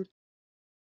spelt weird.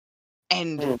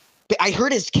 And Hmm. I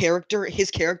heard his character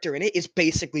in it is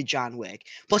basically John Wick.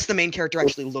 Plus the main character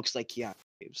actually looks like Keanu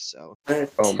Reeves. So Oh,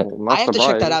 well, not I have to check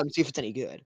that surprised. out and see if it's any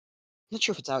good. I'm not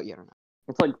sure if it's out yet or not.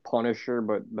 It's like Punisher,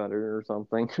 but better or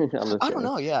something. I'm just I don't kidding.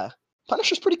 know. Yeah,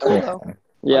 Punisher's pretty cool Yeah. though.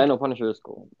 Yeah, I know Punisher is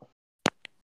cool.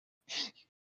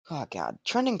 Oh god,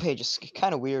 trending page is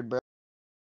kind of weird, bro.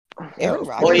 Yeah, Aaron of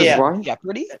Rodgers course. was Yeah. on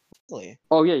Jeopardy? Really?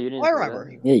 Oh yeah, you didn't. I hear remember.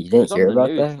 that? Yeah, you It was didn't hear on the about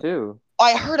news, that? too. Oh,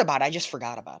 I heard about it. I just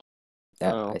forgot about it.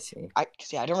 Yeah, Oh. I see.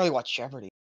 Cause I don't really watch Jeopardy.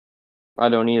 I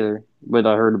don't either, but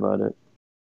I heard about it.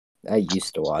 I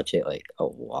used to watch it like a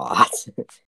lot.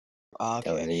 Don't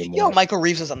Okay. anymore. Yo, Michael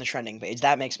Reeves is on the trending page.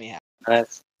 That makes me happy.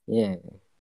 That's Yeah.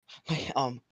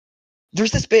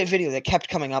 There's this bit video that kept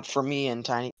coming up for me and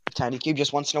Tiny Cube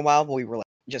just once in a while, while we were like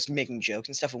just making jokes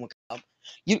and stuff and would come up.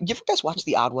 You ever guys watch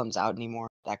The Odd Ones Out anymore?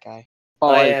 That guy.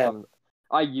 Oh, yeah.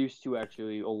 I used to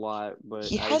actually a lot, but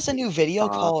He I has a new video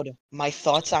stopped. called "My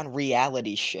Thoughts on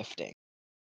Reality Shifting."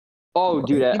 Oh,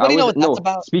 dude, Anybody know what that's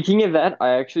about? Speaking of that, I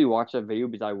actually watched that video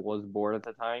because I was bored at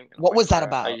the time. and What was that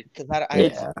whenever about? Because I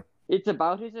It's- It's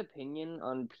about his opinion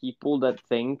on people that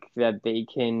think that they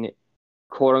can,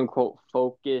 quote unquote,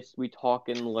 focus. We talk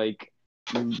in like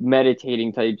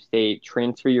meditating type state,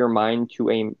 transfer your mind to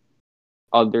a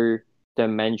other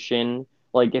dimension.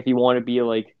 Like if you want to be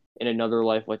like in another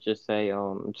life, let's just say, if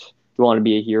you want to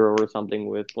be a hero or something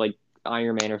with like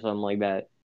Iron Man or something like that,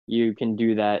 you can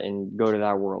do that and go to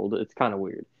that world. It's kind of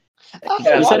weird. I He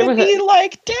said want it to was be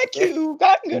like Deku.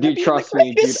 I'm gonna Dude, be trust the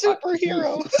me, dude. greatest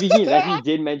superhero. Speaking of that, he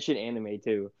did mention anime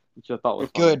too, which I thought was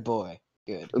funny. Good boy.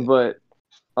 Good. But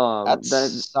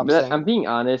That's something. I'm being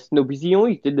honest. No, because he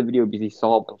only did the video because he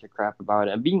saw a bunch of crap about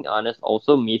it. I'm being honest.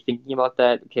 Also, me thinking about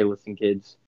that. Okay, listen,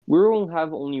 kids. We will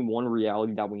have only one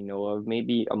reality that we know of.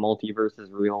 Maybe a multiverse is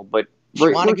real, but If you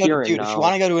we're want to go, here dude, and if you now.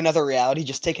 want to go to another reality,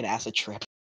 just take an acid trip.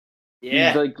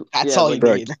 yeah. Like, That's yeah, all like, you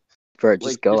Bro, need. Bro,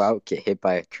 just Like, go just- out, get hit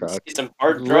by a truck. See some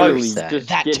hard literally drugs. just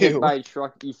That get too. hit by a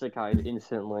truck, isekai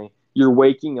instantly. You're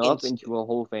waking up Instant. into a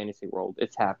whole fantasy world.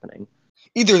 It's happening.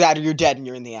 Either that or you're dead and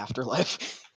you're in the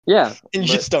afterlife. Yeah, And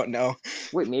you but- just don't know.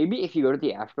 Wait, maybe if you go to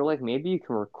the afterlife, maybe you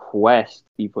can request to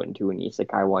be put into an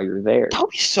isekai while you're there. That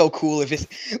would be so cool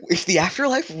if the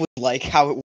afterlife was like how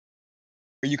it,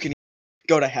 where you can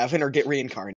go to heaven or get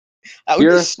reincarnated. That would be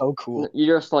You're- so cool.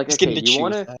 You're just like, Just okay, getting to do you choose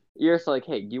want to? that. You're just like,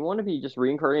 hey, do you want to be just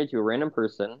reincarnated to a random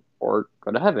person or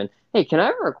go to heaven? Hey, can I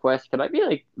have a request? Can I be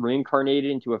like reincarnated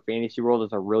into a fantasy world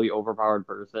as a really overpowered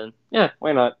person? Yeah,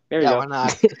 why not? There you Yeah, go. why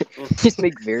not? Just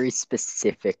make very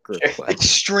specific requests.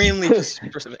 Extremely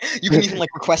specific. You can even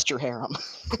like request your harem.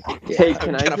 Hey,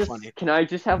 That'd be kinda funny. can I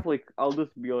just have like, I'll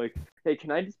just be like, hey, can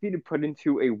I just be put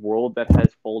into a world that has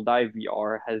full dive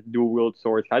VR, has dual wield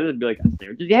swords? Can I just be like,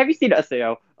 SAO? Have you seen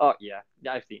SAO? Oh yeah,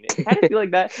 I've seen it. Can I just be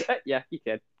like that? Yeah, you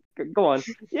can. Go on.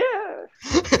 Yeah.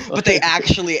 But they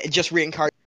actually just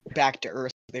reincarnate back to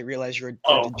Earth. They realize you're a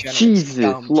Oh, degenerate Jesus,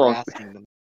 scum for look. asking them.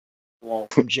 Well,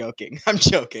 I'm joking. I'm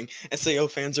joking. SAO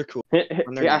fans are cool.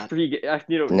 they're after you get,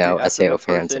 after, you know, No, after SAO the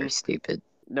fans person, are stupid.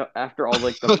 no, after all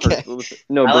like the Okay.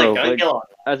 no, I bro, like like, Gun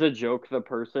as a joke, the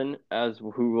person as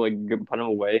who like put him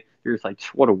away, you're just like,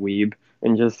 what a weeb,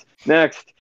 and just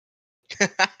next.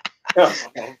 Oh,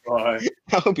 God.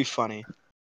 That would be funny.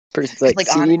 Person's like, like,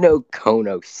 so you know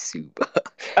Konosuba.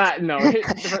 No, No, the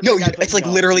guy's it's like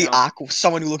no, literally no. Aqua.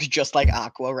 Someone who looks just like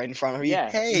Aqua right in front of me.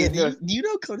 Yeah. Hey, do Yeah. you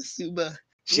know Konosuba?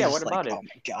 She's Yeah, just what about like, it? oh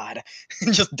my god,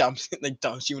 and just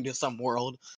dumps you into some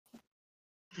world.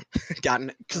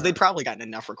 Because they'd probably gotten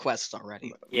enough requests already.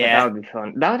 But Yeah. that would be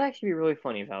fun. That would actually be really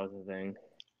funny if that was a thing.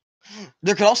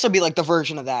 There could also be like the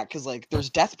version of that because like there's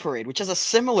Death Parade, which is a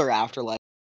similar afterlife.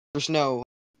 There's no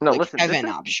No, like listen, heaven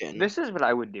option. This is what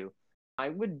I would do. I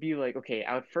would be like, okay,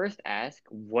 I would first ask,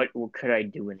 what could I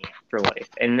do in the afterlife?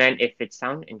 And then if it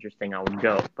sounded interesting, I would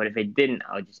go. But if it didn't,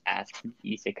 I would just ask for the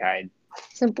isekai.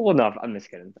 Simple enough. I'm just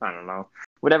kidding. I don't know.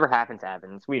 Whatever happens,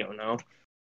 happens. We don't know.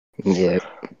 Yeah.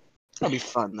 That'd be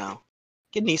fun though.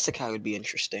 Getting isekai would be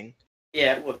interesting.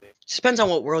 Yeah, it would be. Just depends on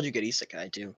what world you get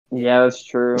isekai to. Yeah, that's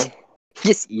true.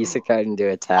 Just isekai into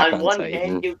Attack On on one Titan.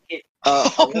 hand, you get.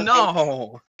 Oh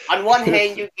no! On one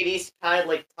hand, you get Isekai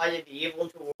like Tide of the Evil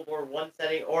into a World War I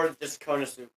setting, or just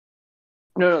Konosuba.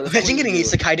 No. Imagine getting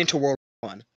isekai into World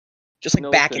War I. Just like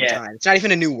No, back in yeah. time. It's not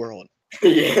even a new world.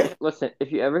 Yeah. Listen,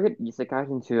 if you ever get isekai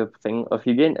into a thing, if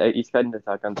you get isekai into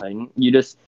Attack on Titan, you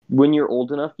just, when you're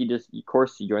old enough, of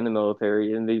course, you join the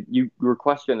military, and you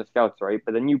request you on the scouts, right?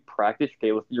 But then you practice,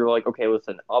 you're like, okay,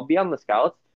 listen, I'll be on the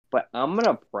scouts, but I'm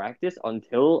gonna practice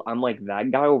until I'm like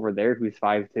that guy over there who's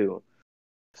 5'2".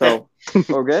 So,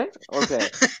 okay,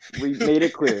 we made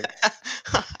it clear.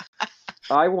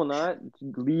 I will not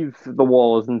leave the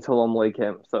walls until I'm like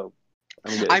him. So,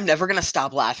 I'm good. I'm never gonna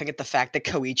stop laughing at the fact that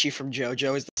Koichi from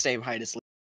JoJo is the same height as Lee.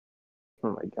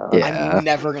 Oh my god. Yeah. I'm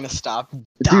never gonna stop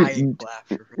dying Dude,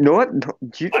 laughing. You know what?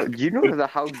 Do you know that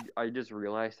how I just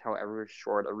realized how ever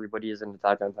short everybody is in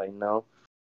Attack on Titan now?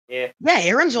 Yeah. Yeah,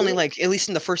 Aaron's only like at least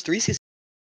in the first 3 seasons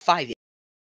 5.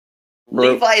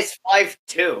 Bro. Levi's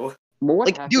 5'2". what would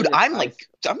Like, happen dude, if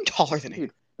I'm taller than him.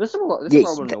 Dude, this is what I Yeah,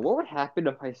 want to know. What would happen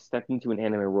if I stepped into an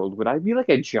anime world? Would I be like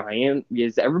a giant?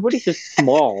 Because everybody's just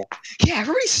small. Yeah,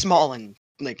 everybody's small in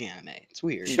like anime. It's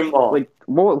weird. Jamal. Like,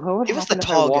 what would Give us the happen if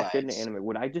I tall walked into guys. anime?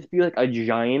 Would I just be like a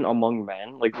giant among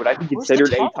men? Like, would I be Who's the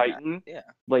considered a tall guy? titan? Yeah.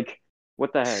 Like,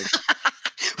 what the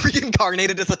heck?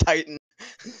 Reincarnated as a Titan.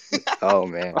 Oh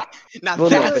man. Now Well,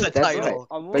 that's no, a that's title.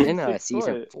 I'm But only in 6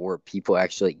 season foot. 4, people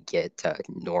actually get to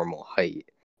normal height.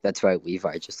 That's why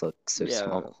Levi just looks so Yeah.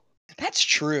 small. That's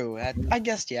true. I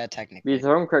guess, yeah, technically. Because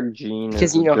if I'm correct, Gene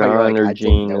Because is you know how you're John like, or I didn't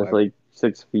Gene know is like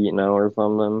 6 feet now or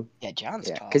something. Yeah, John's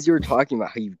Yeah, tall. because you were talking about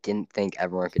how you didn't think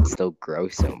everyone could still grow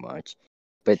so much.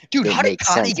 But Dude, it how did makes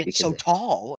Connie sense get because so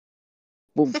tall?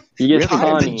 well, He gets really,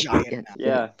 Connie's a Connie. giant now.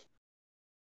 Yeah.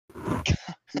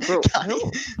 Bro, I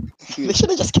don't. They Dude, should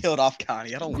have just killed off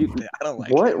Connie. I don't Dude, like that. I don't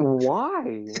like what? it.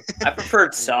 Why? I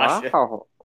preferred Sasha. Wow.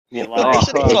 Be No, alive. they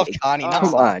should have killed off hey, Connie, not oh, come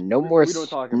Sasha. on, no we more, don't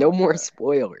talk no about more that.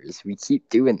 spoilers. We keep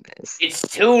doing this. It's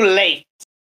too late.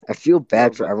 I feel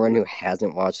bad No, for but- everyone who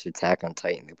hasn't watched Attack on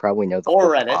Titan. They probably know the Or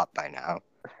whole Reddit. plot by now.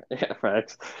 Yeah,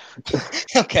 facts.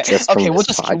 Okay, Just from okay, we'll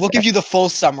this we'll give you the full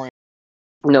summary.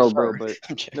 No, for- bro, but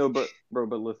I'm kidding. no, but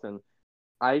listen.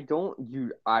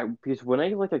 Because when I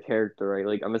like a character, right?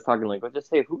 Like I'm just talking like let's just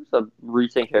say who's a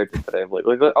recent character that I've like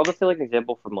I'll just say like an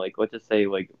example from like let's just say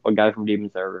like a guy from Demon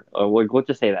Slayer. Like let's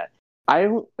just say that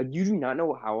you do not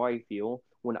know how I feel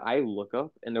when I look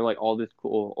up and they're like all this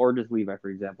cool or just Levi for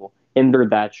example and they're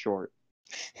that short.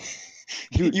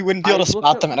 Dude, You wouldn't be able I to looked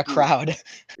spot up- them in a dude, crowd.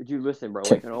 Dude, listen, bro.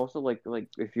 Like, and also like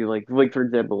if you like for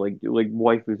example like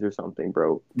waifus or something,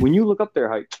 bro. When you look up their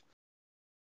height,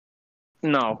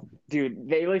 no, dude,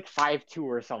 they like 5'2"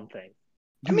 or something.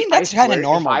 I mean, that's kind of swear,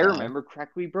 normal. If I though. remember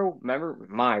correctly, bro. Remember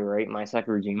my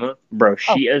Sakurajima, bro.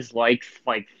 She is like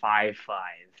 5'5"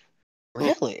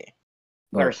 Really?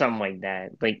 or Well, something like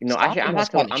that. Like no, Stop actually, it, I'm that's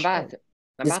about to. kinda I'm about short. to.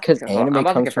 I'm it's about because to. anime I'm about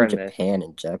to comes from confirm this. Japan,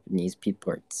 and Japanese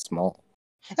people are small.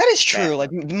 That is true. That-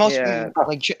 Like most, yeah.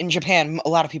 like in Japan, a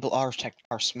lot of people are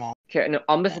small. Okay, no,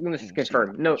 I'm just gonna Mm,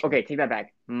 confirm. so- No, okay, take that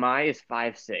back. Mai is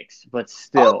 5'6", but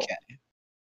still. Okay.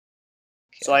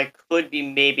 So I could be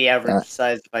maybe average That-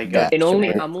 size if I go that- to And only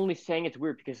Japan. I'm only saying it's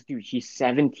weird because dude, she's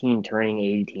 17 turning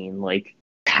 18. Like,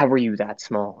 how are you that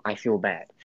small? I feel bad.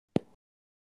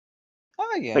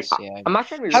 I guess, yeah. I'm not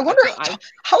trying to be. I wonder I-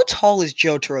 how tall is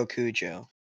Jotaro Kujo?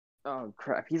 Oh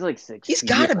crap, he's like 6 He's feet.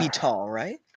 got to be tall,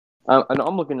 right?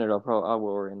 I'm looking it up. I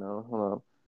will right now. Hold on.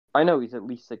 I know he's at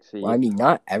least 6 feet. Well, I mean,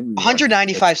 not everyone.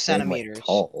 195 is the same, like, centimeters.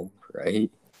 tall, right?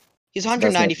 He's Doesn't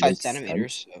 195 make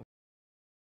centimeters. sense.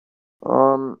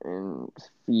 So In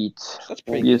feet. that's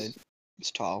pretty He good. is,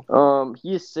 It's tall.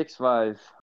 he is 6'5".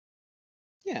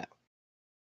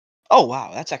 Oh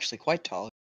wow, that's actually quite tall.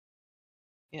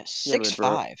 Yeah, Yeah, but bro,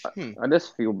 6'5". I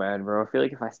just feel bad, bro. I feel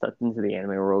like if I stepped into the anime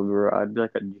world, bro, I'd be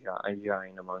like a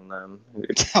giant among them.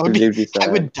 I would It'd be I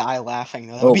sad. would die laughing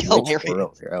though. That'd Oh, be which hilarious.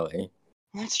 world, really?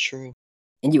 That's true.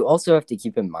 And you also have to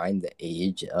keep in mind the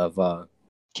age of a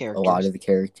Characters. lot of the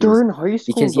characters, They're in high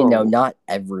school, because you know though. not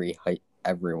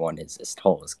everyone is as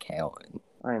tall as Calvin.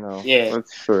 I know. Yeah.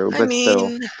 That's true, I but mean,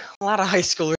 still. a lot of high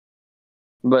schoolers.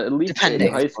 But at least Depending,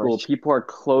 in high of school, course. people are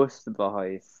close to the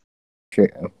height. True.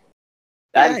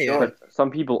 That's Yeah, short. But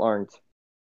some people aren't.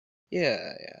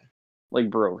 Yeah. Like,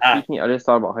 bro, Ah. speaking, I just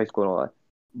thought about high school and all that.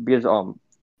 Because,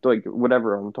 like,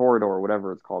 whatever, Torador, or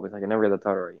whatever it's called, because I can never get the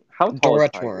title right. How tall Dora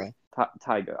is Tiger? Tora.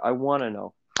 Taiga. I want to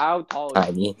know. How tall is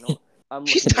Tiny. No, I'm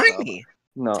She's looking this up. tiny.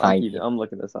 No, Tiny. I'm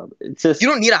looking this up. It's just, You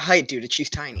don't need a height, dude. She's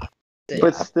tiny. Yeah.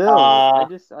 but still, I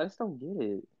just don't get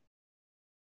it.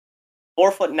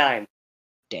 4'9".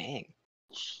 Dang.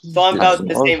 So I'm about the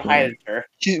Jesus. same height as her.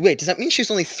 Wait, does that mean she's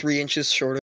only 3 inches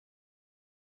shorter?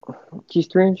 She's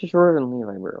 3 inches shorter than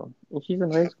Levi, bro. And she's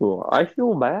in high school. I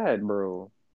feel bad,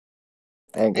 bro.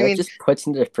 And I that mean- just puts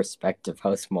into perspective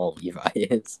how small Levi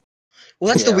is.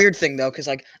 Well, that's the Yeah. weird thing though, because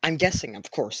like I'm guessing, of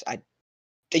course,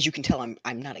 as you can tell,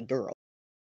 I'm not a girl.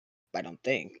 I don't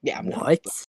think. Yeah, I'm not. What?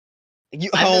 You,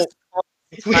 I'm oh,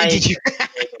 just wait, did you?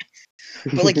 tiny.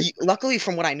 But like, luckily,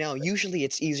 from what I know, usually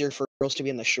it's easier for girls to be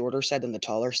on the shorter side than the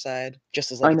taller side.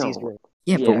 Just as like I it's know. easier.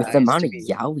 Yeah, but Yeah, with the guys amount to of be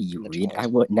yaoi you the read, I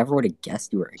tallest. never would have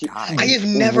guessed you were a Gee, guy. I have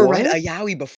never read What? a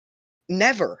yaoi before.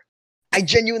 Never. I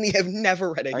genuinely have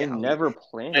never read a I yaoi. never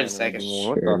planned Wait a on second. reading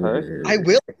one. What the heck? Sure. I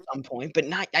will at some point, but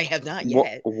I have not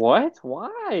yet. What?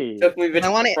 Why? Took me I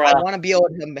want to be able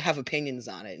to have opinions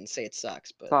on it and say it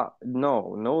sucks, but Stop.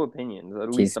 No opinions. At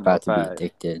He's least about to be that.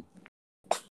 addicted.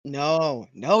 no.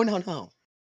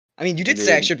 I mean, you did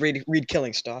say I should read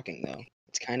Killing Stalking though.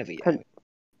 It's kind of a yaoi.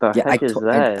 The Yeah, heck is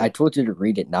that? I told you to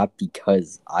read it not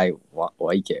because I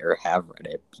like it or have read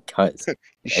it, because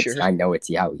Sure. I know it's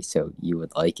yaoi, so you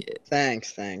would like it.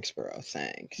 Thanks, bro.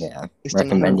 Thanks. Yeah, At least I'm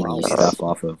not recommending you wrong. stuff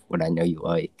off of what I know you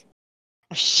like.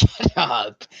 Shut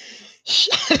up.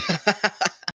 Shut up.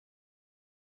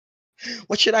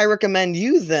 What should I recommend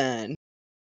you then?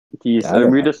 Jeez, I don't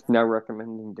we're know. just now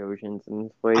recommending dojins in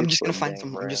this place. I'm just gonna but find damn,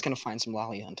 some. I'm right. just gonna find some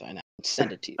Lolly Hentai now.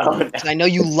 Send it to you. Oh, no. 'Cause I know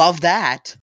you love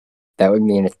that. That would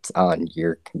mean it's on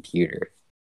your computer.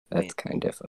 That's Wait. kind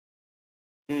of.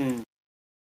 Hmm.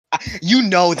 You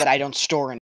know that I don't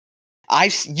store it.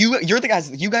 You're the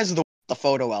guys. You guys are the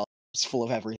photo albums full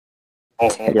of everything.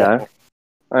 Yeah.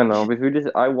 I know, but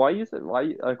why use it?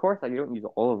 Of course, I don't use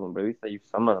all of them, but at least I use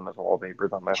some of them as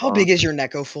wallpapers on my How phone. big is your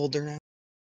Neko folder now?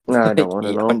 Nah, I don't want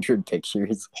to know. 800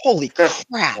 pictures. Holy crap!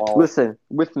 Wow. Listen,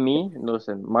 with me,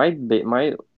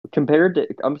 my compared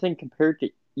to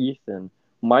Ethan,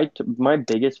 my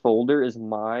biggest folder is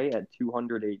my at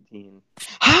 218.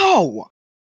 How?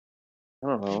 I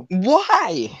don't know.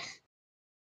 Why?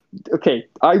 Okay,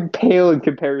 I'm pale in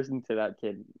comparison to that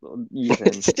kid,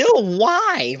 Ethan. Still,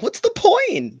 why? What's the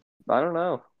point? I don't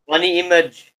know. Funny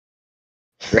image.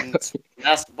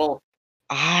 Basketball.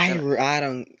 I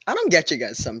don't get you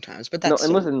guys sometimes, but No, that's and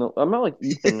so- listen, no, I'm not like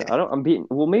Ethan. I'm being.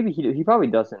 Well, maybe he probably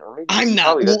doesn't, or maybe I'm he not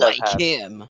probably does like have.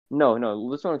 him. No,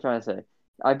 that's what I'm trying to say.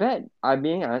 I bet, I'm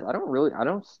being honest, I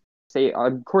don't say,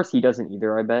 of course he doesn't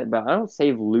either, I bet, but I don't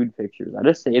save lewd pictures. I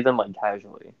just save them, like,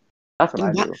 casually. That's what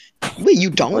I Then do. Wait, you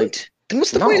don't? Like, Then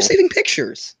what's the point of no. saving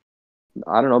pictures?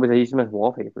 I don't know, because I use them as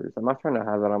wallpapers. I'm not trying to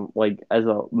have that on, like, as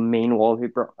a main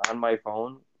wallpaper on my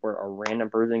phone where a random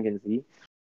person can see.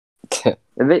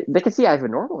 And they can see I have a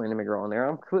normal anime girl on there.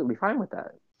 I'm completely fine with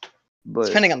that. But,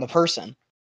 Depending on the person.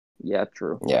 yeah,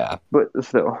 true. Yeah. But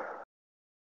still,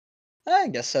 I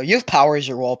guess so. You have Power as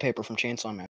your wallpaper from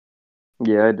Chainsaw Man.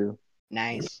 yeah, I do.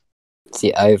 Nice.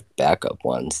 See, I have backup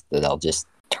ones that I'll just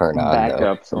turn on though,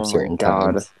 Backups, from oh my certain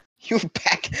God. times. You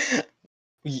back. At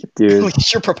Dude,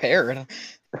 least you're prepared.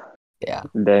 Yeah.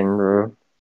 dang, bro.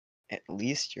 At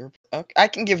least you're. Okay, I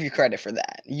can give you credit for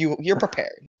that. You're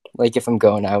prepared. Like if I'm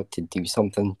going out to do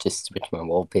something, just switch my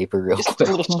wallpaper real Just a quick.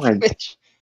 little Oh my- switch.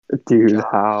 Dude, God.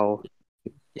 how?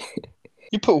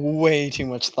 You put way too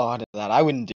much thought into that. I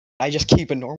wouldn't do. I just keep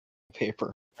a normal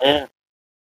paper. Yeah.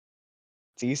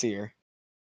 It's easier.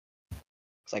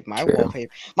 It's like my True.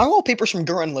 wallpaper. My wallpaper's from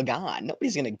Gurren Lagann.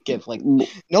 Nobody's gonna give like.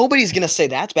 Nobody's gonna say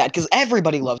that's bad because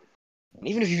everybody loves.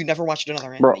 Even if you've never watched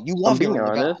another anime, Bro, you I'm love being Gurren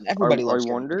honest. Lagann. Everybody I loves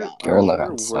wonder, Gurren Lagann. I Gurren wonder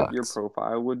Lagann what your sucks.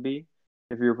 profile would be.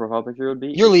 If your profile picture would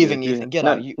be. You're if leaving, you, Ethan. Get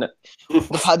no, out.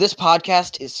 No, This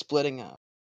podcast is splitting up.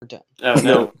 We're done. Oh no.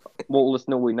 no. Well,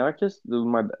 listen, no, wait, not just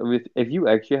if you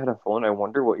actually had a phone, I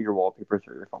wonder what your wallpapers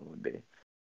for your phone would be.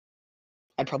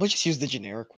 I'd probably just use the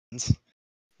generic ones. It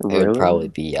Really? would probably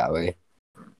be yaoi.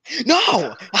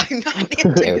 No, I'm not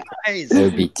into guys. It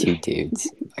would be two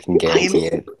dudes. I can guarantee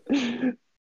it.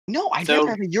 No, I'd So-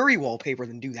 rather have a Yuri wallpaper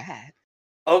than do that.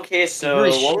 Okay, so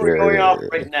Very what we're going off sure.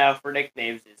 right now for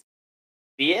nicknames is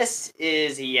BS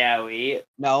is Yaoi,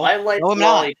 No, Limelight's no, I'm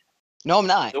not. Lolly, No, I'm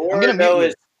not. I'm gonna mute Zordo you.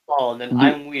 is Paul, and then Dude.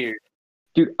 I'm weird.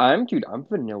 Dude, I'm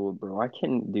vanilla, bro. I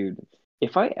can, dude.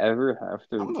 If I ever have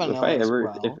to, I'm if vanilla I as ever,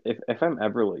 well. if I'm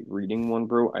ever like reading one,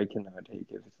 bro, I cannot take it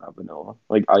if it's not vanilla.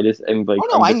 Like I just am like, Oh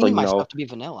no, I'm I just need like my no. stuff to be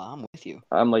vanilla. I'm with you.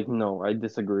 I'm like no, I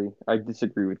disagree. I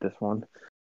disagree with this one.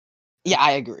 Yeah,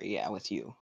 I agree. Yeah, with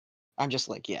you. I'm just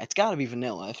like, yeah, it's gotta be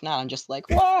vanilla. If not, I'm just like,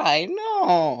 why?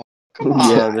 No, come on.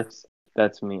 Yeah,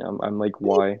 that's me. I'm like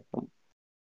why?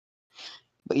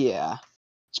 But yeah,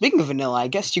 speaking of vanilla, I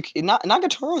guess you not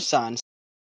Nagatoro-san.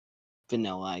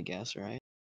 Vanilla, I guess, right?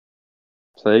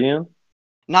 Say again.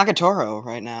 Nagatoro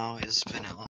right now is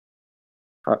vanilla.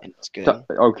 Uh, And it's good.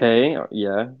 Okay,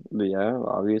 yeah,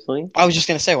 obviously. I was just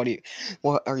gonna say,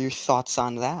 what are your thoughts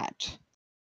on that?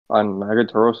 On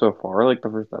Nagatoro so far, like the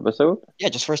first episode. Yeah,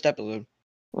 just first episode.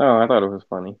 Oh, I thought it was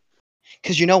funny.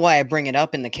 Because you know why I bring it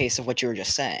up in the case of what you were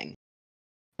just saying.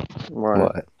 Why?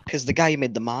 What? Because the guy who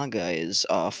made the manga is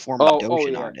a former Oh,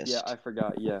 Dojin yeah, artist. yeah, I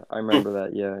forgot. Yeah, I remember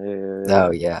that. Yeah.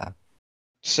 Oh yeah.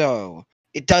 So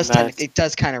it does Nice. it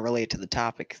does kind of relate to the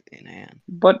topic in hand.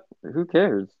 But who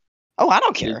cares? Oh, I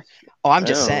don't care. Oh, I'm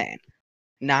just I know. saying.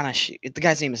 Nanashi. The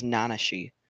guy's name is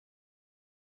Nanashi.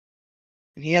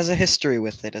 And he has a history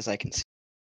with it, as I can see.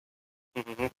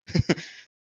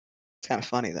 It's kind of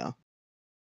funny though.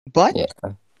 But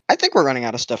Yeah. I think we're running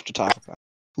out of stuff to talk about.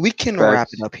 We can wrap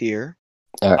Facts. it up here.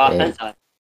 Alright. Hentai.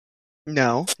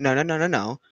 No.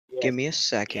 Yes. Give me a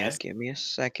second. Yes. Give me a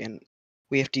second.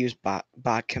 We have to use bot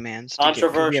commands. To get, 'cause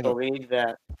Controversial. We need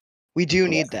that. we do Yeah,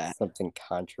 need that. Something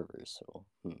controversial.